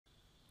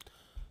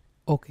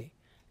Okay,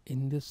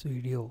 in this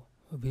video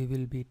we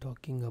will be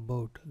talking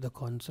about the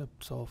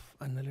concepts of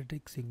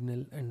analytic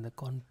signal and the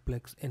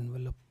complex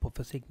envelope of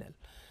a signal.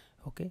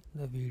 Okay,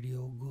 the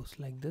video goes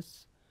like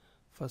this.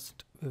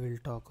 First we will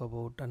talk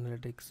about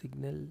analytic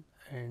signal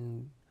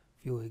and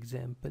few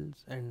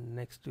examples, and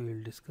next we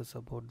will discuss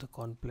about the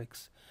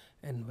complex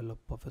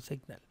envelope of a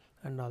signal,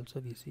 and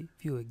also we see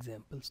few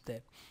examples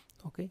there.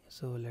 Okay,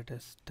 so let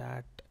us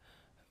start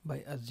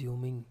by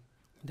assuming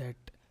that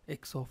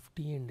x of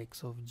t and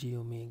x of j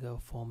omega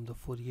form the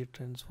Fourier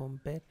transform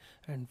pair,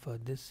 and for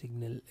this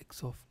signal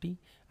x of t,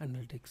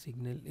 analytic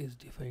signal is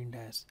defined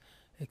as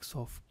x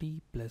of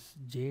t plus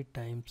j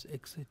times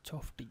xh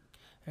of t,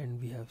 and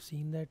we have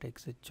seen that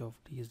xh of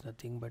t is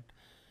nothing but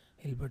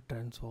Hilbert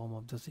transform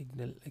of the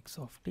signal x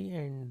of t,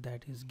 and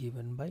that is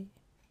given by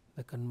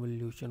the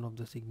convolution of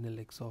the signal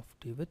x of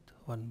t with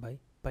 1 by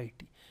pi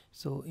t.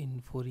 So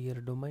in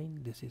Fourier domain,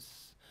 this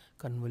is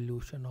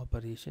convolution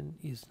operation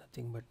is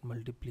nothing but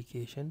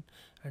multiplication,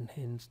 and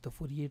hence the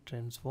Fourier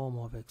transform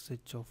of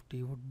xh of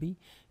t would be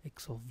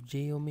x of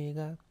j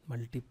omega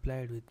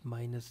multiplied with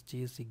minus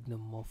j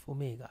signum of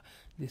omega.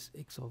 This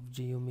x of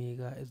j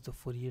omega is the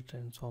Fourier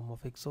transform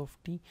of x of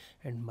t,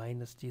 and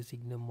minus j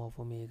signum of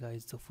omega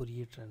is the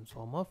Fourier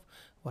transform of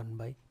 1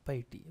 by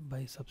pi t.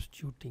 By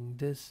substituting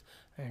this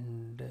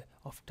and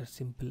after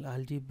simple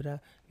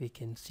algebra, we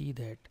can see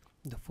that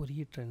the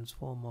Fourier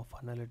transform of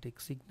analytic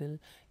signal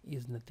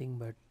is nothing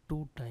but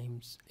 2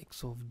 times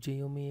x of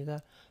j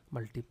omega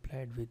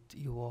multiplied with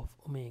u of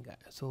omega.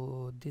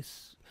 So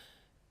this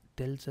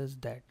tells us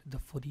that the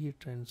Fourier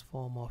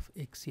transform of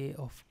xa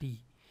of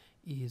t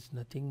is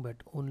nothing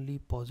but only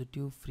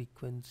positive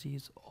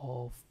frequencies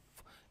of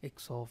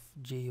x of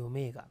j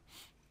omega.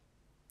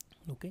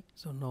 Okay,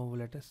 so now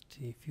let us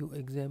take few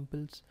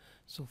examples.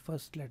 So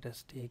first let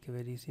us take a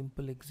very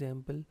simple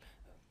example,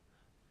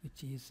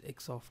 which is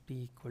x of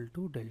t equal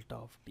to delta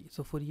of t.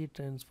 So Fourier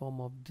transform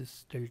of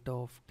this delta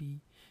of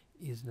t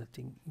is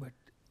nothing but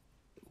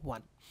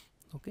 1.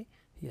 Okay,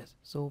 yes,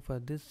 so for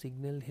this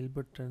signal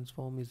Hilbert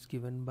transform is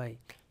given by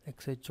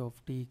xh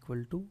of t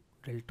equal to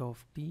delta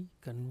of t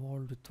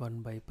convolved with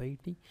 1 by pi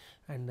t,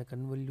 and the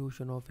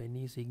convolution of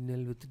any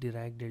signal with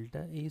Dirac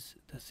delta is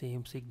the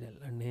same signal,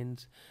 and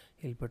hence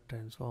Hilbert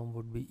transform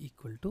would be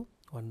equal to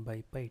 1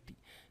 by pi t.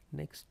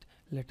 Next,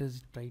 let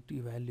us try to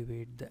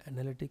evaluate the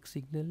analytic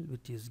signal,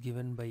 which is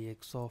given by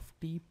x of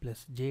t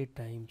plus j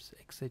times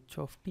xh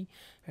of t,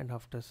 and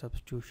after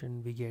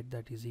substitution we get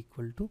that is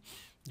equal to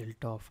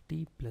delta of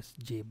t plus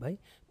j by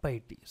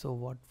pi t. So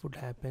what would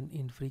happen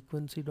in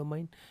frequency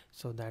domain?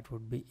 So that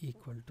would be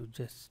equal to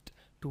just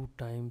 2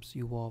 times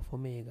u of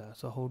omega.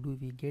 So how do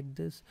we get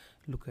this?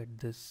 Look at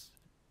this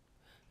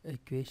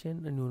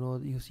equation,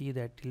 and you see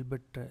that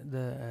Hilbert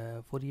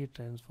the Fourier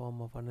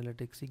transform of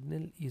analytic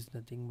signal is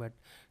nothing but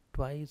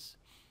twice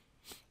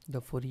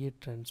the Fourier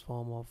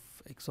transform of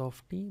x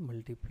of t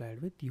multiplied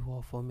with u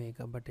of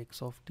omega, but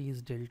x of t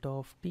is delta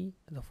of t,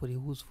 the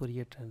whose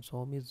Fourier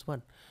transform is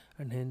 1,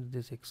 and hence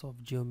this x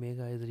of j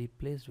omega is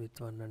replaced with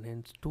 1, and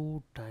hence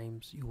 2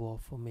 times u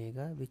of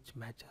omega, which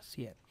matches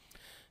here.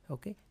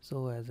 Okay,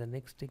 so as a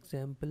next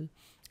example,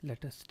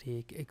 let us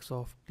take x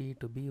of t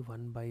to be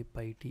 1 by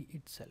pi t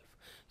itself.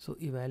 So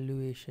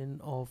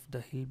evaluation of the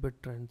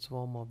Hilbert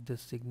transform of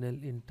this signal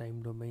in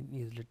time domain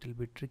is little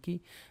bit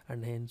tricky,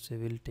 and hence we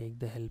will take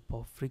the help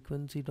of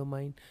frequency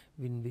domain,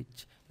 in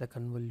which the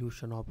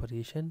convolution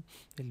operation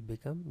will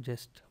become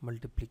just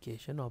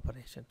multiplication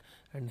operation,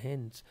 and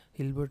hence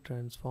Hilbert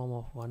transform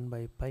of 1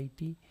 by pi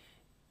t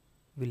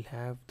will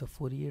have the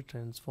Fourier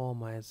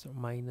transform as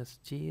minus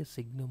j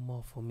signum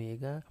of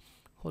omega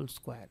whole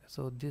square.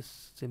 So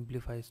this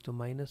simplifies to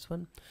minus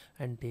 1,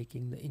 and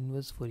taking the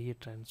inverse Fourier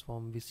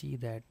transform, we see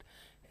that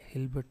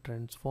Hilbert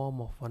transform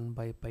of 1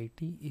 by pi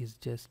t is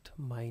just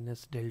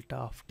minus delta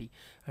of t,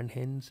 and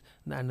hence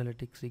the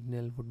analytic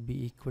signal would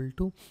be equal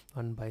to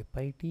 1 by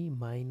pi t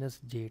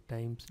minus j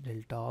times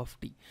delta of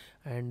t,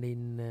 and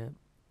in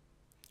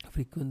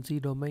frequency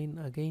domain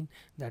again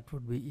that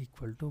would be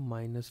equal to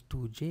minus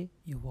 2j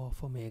u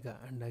of omega.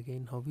 And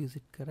again, how is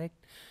it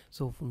correct?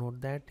 So note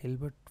that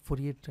Hilbert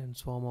Fourier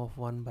transform of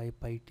 1 by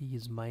pi t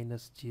is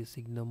minus j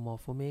signum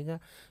of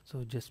omega,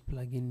 so just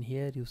plug in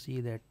here, you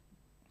see that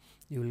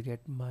you will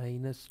get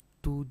minus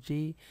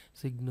 2j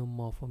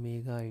signum of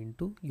omega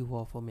into u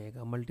of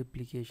omega.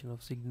 Multiplication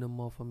of signum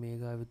of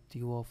omega with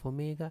u of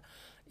omega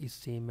is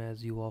same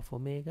as u of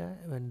omega,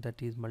 and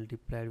that is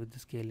multiplied with the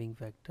scaling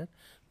factor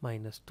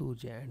minus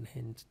 2j, and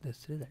hence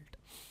this result.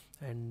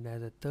 And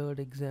as a third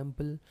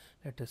example,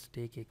 let us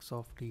take x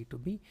of t to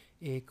be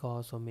a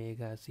cos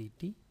omega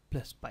ct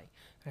plus pi,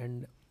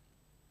 and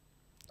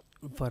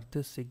for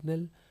this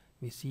signal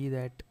we see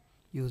that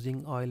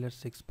using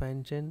Euler's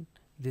expansion,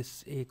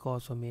 this a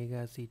cos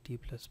omega ct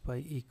plus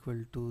pi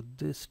equal to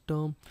this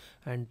term,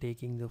 and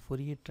taking the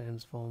Fourier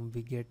transform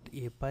we get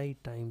a pi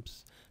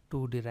times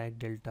 2 Dirac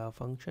delta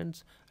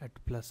functions at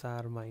plus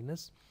r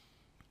minus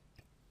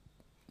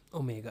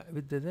omega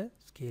with the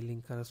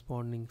scaling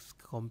corresponding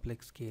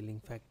complex scaling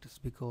factors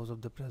because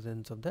of the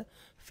presence of the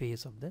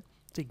phase of the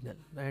signal.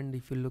 And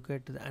if you look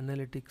at the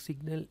analytic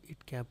signal,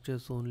 it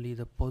captures only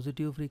the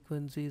positive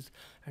frequencies,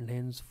 and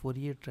hence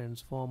Fourier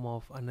transform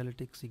of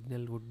analytic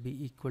signal would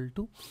be equal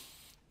to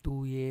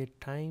 2a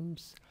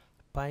times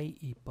pi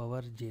e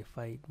power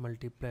j5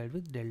 multiplied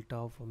with delta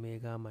of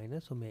omega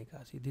minus omega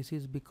c. This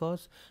is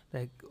because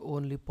like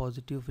only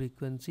positive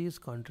frequencies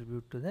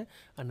contribute to the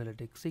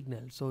analytic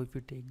signal. So if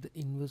you take the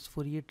inverse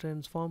Fourier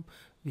transform,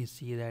 we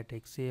see that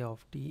xa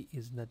of t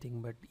is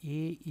nothing but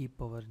a e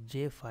power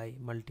j5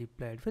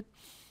 multiplied with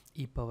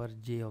e power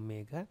j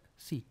omega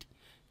ct.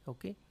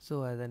 Okay,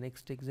 so as a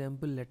next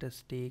example, let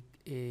us take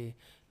a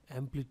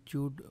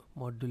amplitude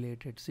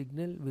modulated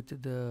signal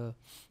with the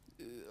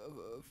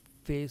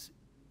phase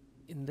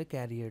in the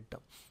carrier term.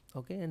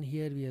 Okay, and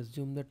here we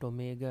assume that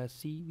omega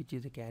c, which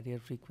is a carrier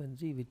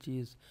frequency, which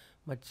is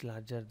much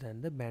larger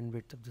than the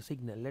bandwidth of the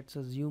signal. Let's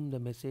assume the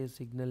message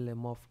signal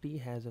m of t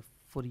has a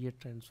Fourier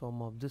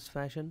transform of this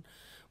fashion,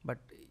 but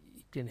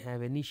it can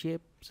have any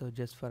shape. So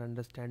just for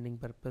understanding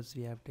purpose,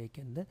 we have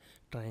taken the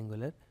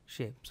triangular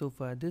shape. So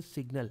for this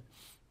signal,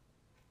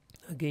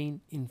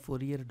 again in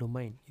Fourier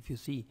domain, if you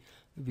see,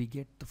 we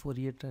get the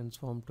Fourier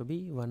transform to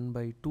be 1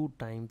 by 2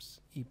 times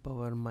e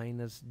power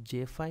minus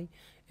j5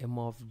 m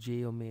of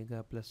j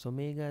omega plus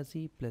omega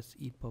c plus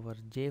e power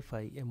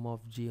j5 m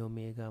of j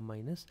omega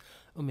minus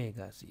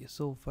omega c.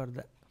 So for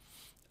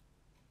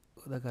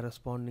the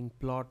corresponding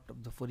plot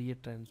of the Fourier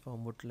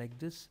transform would like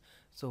this.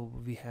 So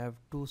we have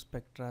two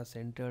spectra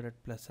centered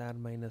at plus r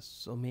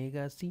minus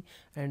omega c,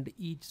 and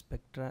each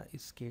spectra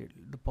is scaled.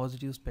 The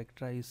positive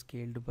spectra is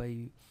scaled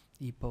by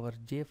e power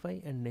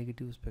j5 and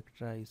negative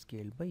spectra is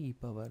scaled by e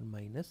power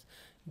minus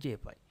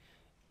j5.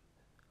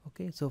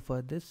 Okay, so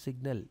for this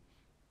signal,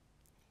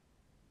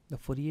 the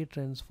Fourier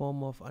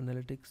transform of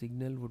analytic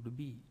signal would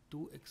be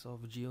 2x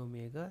of j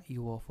omega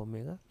u of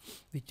omega,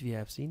 which we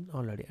have seen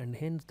already, and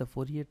hence the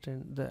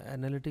the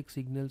analytic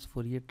signal's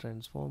Fourier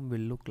transform will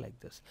look like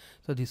this.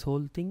 So this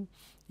whole thing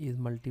is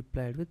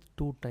multiplied with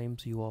 2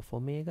 times u of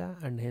omega,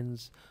 and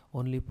hence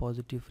only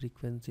positive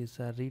frequencies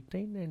are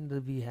retained,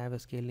 and we have a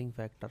scaling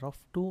factor of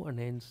 2, and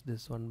hence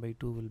this 1 by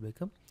 2 will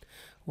become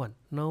 1.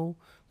 Now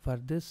for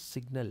this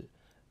signal,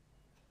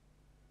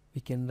 we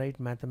can write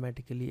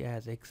mathematically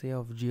as xa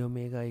of j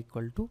omega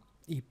equal to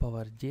e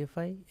power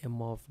j5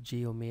 m of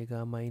j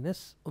omega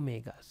minus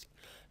omega c.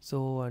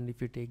 So, and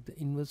if you take the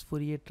inverse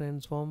Fourier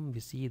transform, we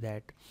see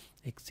that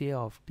xa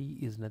of t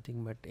is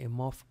nothing but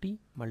m of t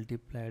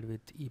multiplied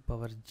with e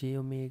power j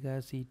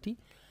omega ct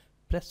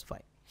plus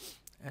 5.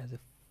 As a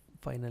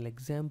final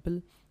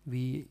example,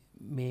 we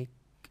make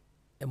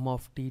m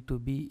of t to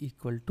be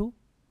equal to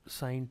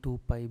sine 2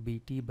 pi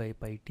bt by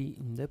pi t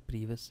in the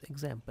previous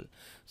example.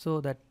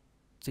 So that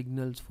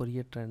signal's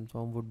Fourier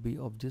transform would be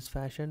of this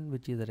fashion,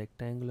 which is a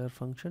rectangular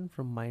function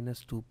from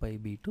minus 2 pi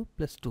b to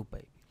plus 2 pi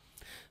b.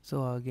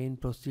 So again,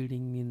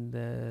 proceeding in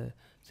the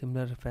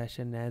similar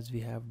fashion as we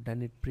have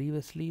done it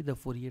previously, the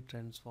Fourier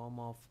transform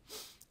of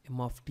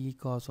m of t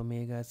cos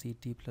omega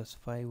ct plus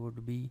 5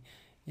 would be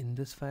in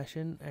this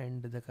fashion,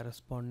 and the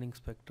corresponding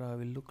spectra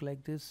will look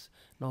like this.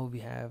 Now we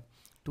have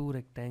two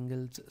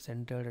rectangles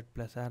centered at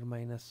plus r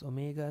minus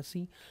omega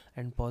c,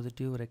 and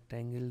positive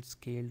rectangles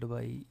scaled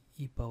by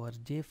e power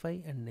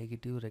j5 and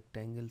negative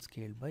rectangle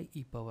scaled by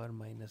e power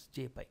minus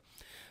j5,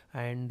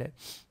 and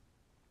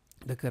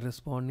the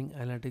corresponding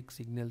analytic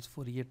signals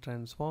Fourier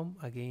transform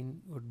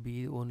again would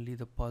be only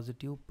the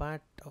positive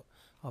part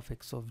of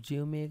x of j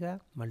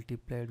omega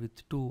multiplied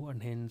with 2,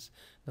 and hence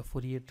the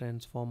Fourier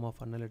transform of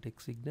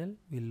analytic signal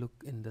will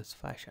look in this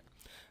fashion,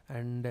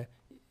 and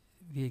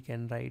we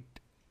can write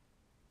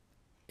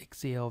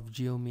xa of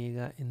j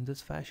omega in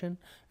this fashion,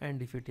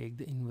 and if you take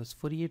the inverse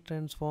Fourier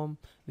transform,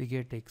 we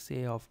get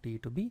xa of t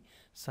to be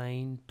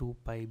sine 2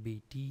 pi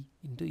bt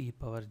into e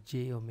power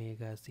j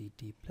omega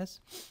ct plus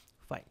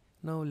 5.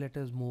 Now let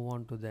us move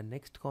on to the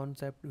next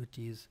concept, which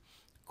is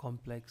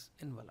complex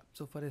envelope.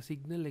 So for a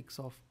signal x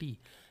of t,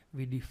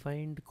 we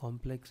defined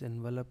complex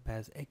envelope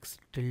as x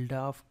tilde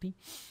of t,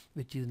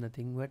 which is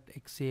nothing but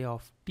xa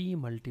of t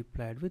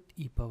multiplied with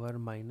e power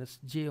minus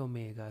j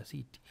omega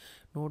ct.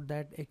 Note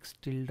that x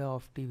tilde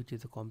of t, which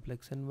is a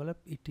complex envelope,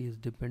 it is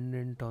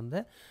dependent on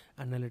the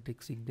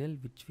analytic signal,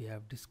 which we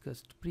have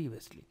discussed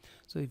previously.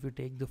 So if you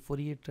take the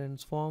Fourier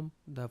transform,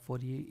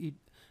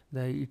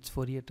 its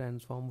Fourier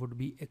transform would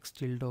be x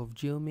tilde of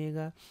j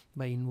omega.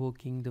 By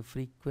invoking the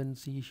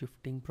frequency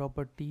shifting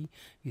property,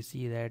 we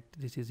see that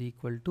this is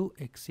equal to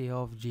xa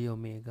of j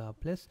omega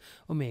plus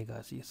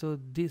omega c. So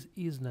this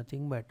is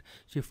nothing but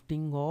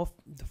shifting of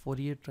the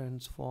Fourier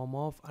transform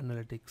of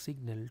analytic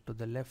signal to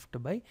the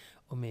left by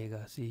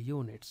omega c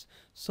units.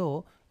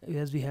 So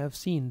as we have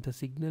seen, the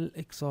signal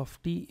x of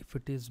t, if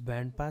it is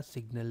band pass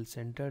signal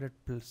centered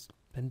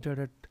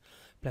at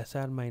plus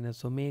r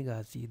minus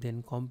omega c,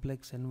 then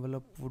complex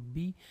envelope would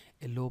be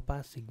a low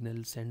pass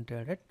signal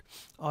centered at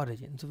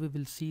origin. So we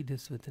will see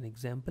this with an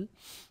example.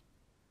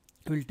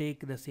 We'll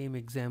take the same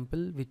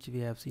example which we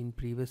have seen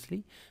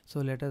previously.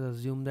 So let us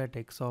assume that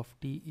x of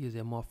t is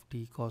m of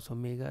t cos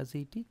omega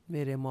ct,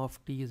 where m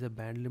of t is a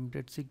band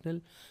limited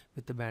signal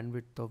with a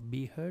bandwidth of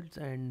b hertz,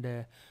 and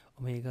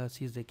omega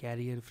c is the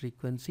carrier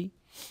frequency,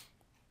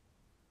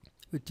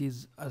 which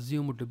is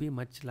assumed to be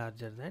much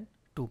larger than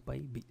 2 pi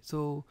b.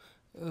 So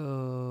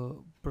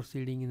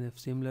proceeding in a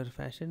similar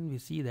fashion, we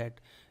see that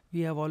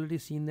we have already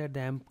seen that the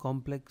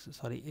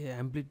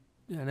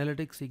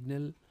analytic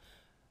signal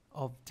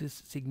of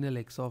this signal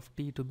x of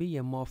t to be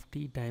m of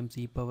t times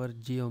e power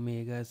j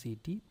omega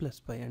ct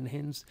plus pi, and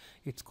hence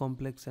its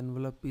complex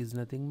envelope is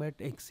nothing but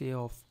xa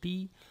of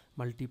t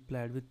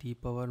multiplied with e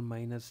power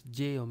minus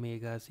j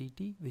omega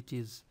ct, which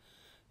is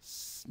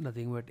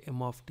nothing but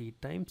m of t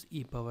times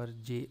e power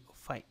j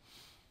phi.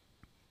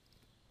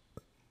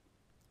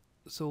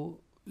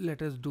 So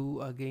let us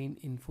do again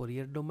in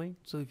Fourier domain.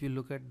 So if you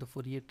look at the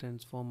Fourier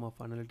transform of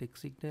analytic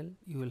signal,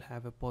 you will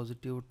have a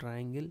positive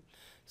triangle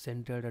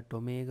centered at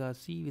omega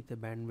c with a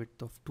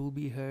bandwidth of 2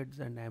 bHz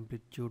and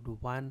amplitude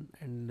 1,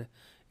 and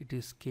it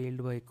is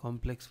scaled by a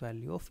complex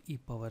value of e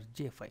power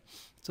j phi.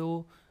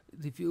 So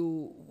if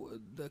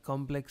the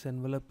complex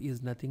envelope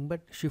is nothing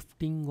but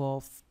shifting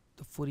of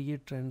the Fourier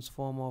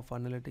transform of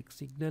analytic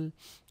signal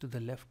to the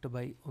left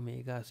by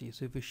omega c.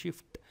 So if you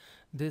shift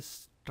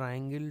this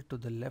triangle to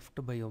the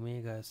left by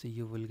omega c,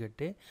 you will get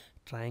a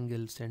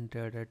triangle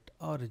centered at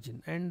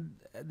origin, and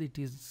it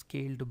is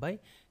scaled by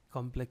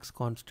complex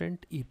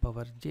constant e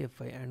power j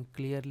phi, and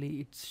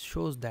clearly it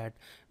shows that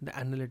the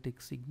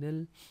analytic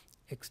signal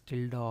x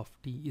tilde of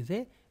t is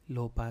a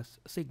low pass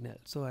signal.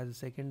 So as a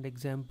second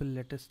example,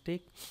 let us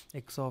take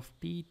x of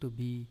t to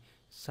be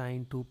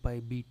sine 2 pi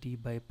bt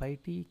by pi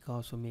t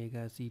cos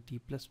omega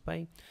ct plus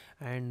pi,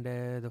 and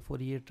the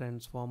Fourier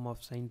transform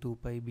of sine 2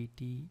 pi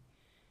bt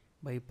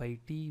by pi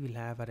t will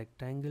have a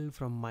rectangle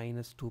from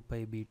minus 2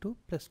 pi b to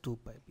plus 2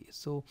 pi b.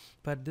 So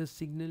for this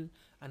signal,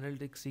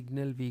 analytic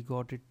signal, we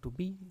got it to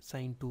be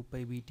sine 2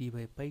 pi bt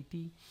by pi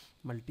t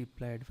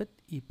multiplied with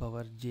e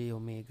power j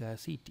omega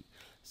ct.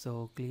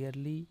 So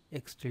clearly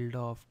x tilde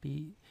of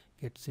t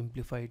gets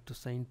simplified to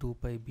sine 2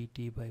 pi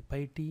bt by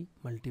pi t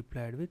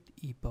multiplied with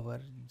e power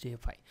j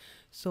phi.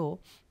 So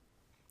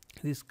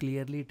this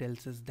clearly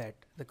tells us that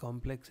the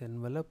complex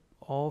envelope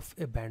of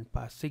a band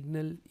pass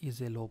signal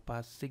is a low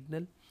pass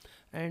signal,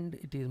 and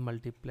it is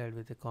multiplied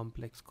with a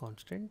complex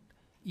constant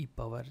e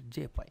power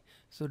j phi.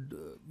 So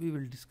we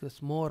will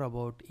discuss more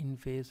about in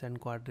phase and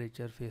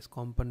quadrature phase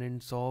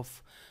components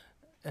of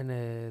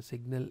a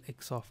signal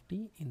x of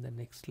t in the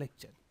next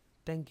lecture.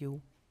 Thank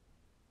you.